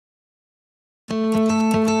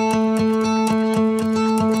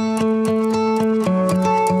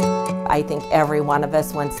Every one of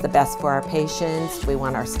us wants the best for our patients. We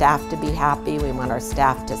want our staff to be happy. We want our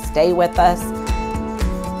staff to stay with us.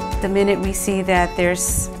 The minute we see that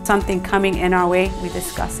there's something coming in our way, we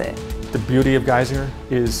discuss it. The beauty of Geisinger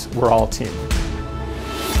is we're all a team.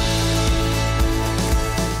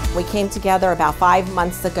 We came together about 5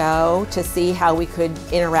 months ago to see how we could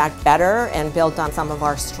interact better and build on some of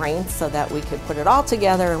our strengths so that we could put it all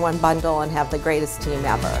together in one bundle and have the greatest team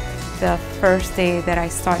ever. The first day that I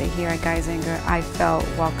started here at Geisinger, I felt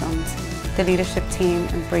welcomed. The leadership team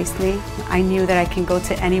embraced me. I knew that I can go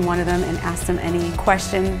to any one of them and ask them any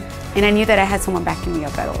question, and I knew that I had someone backing me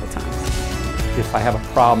up at all the times. If I have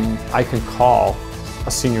a problem, I can call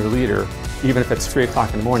a senior leader, even if it's 3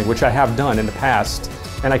 o'clock in the morning, which I have done in the past.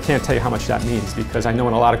 And I can't tell you how much that means, because I know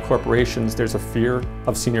in a lot of corporations there's a fear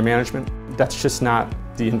of senior management. That's just not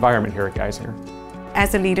the environment here at Geisinger.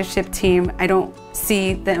 As a leadership team, I don't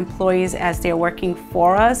see the employees as they're working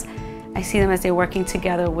for us. I see them as they're working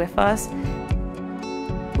together with us.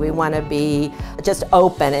 We want to be just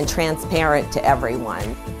open and transparent to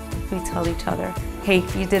everyone. We tell each other, hey,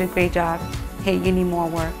 you did a great job. Hey, you need more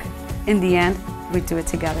work. In the end, we do it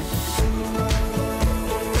together.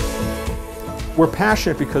 We're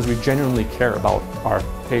passionate because we genuinely care about our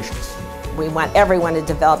patients. We want everyone to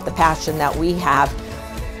develop the passion that we have.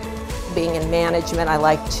 Being in management, I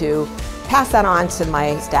like to pass that on to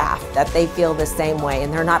my staff, that they feel the same way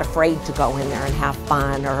and they're not afraid to go in there and have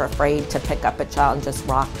fun or afraid to pick up a child and just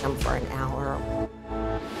rock them for an hour.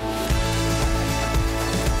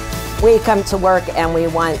 We come to work and we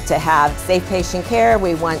want to have safe patient care.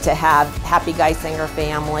 We want to have happy Geisinger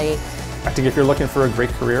family. I think if you're looking for a great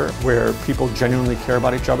career where people genuinely care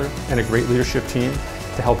about each other and a great leadership team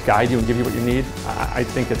to help guide you and give you what you need, I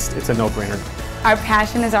think it's a no-brainer. Our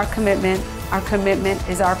passion is our commitment. Our commitment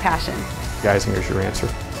is our passion. Geisinger's your answer.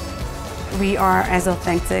 We are as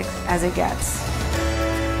authentic as it gets.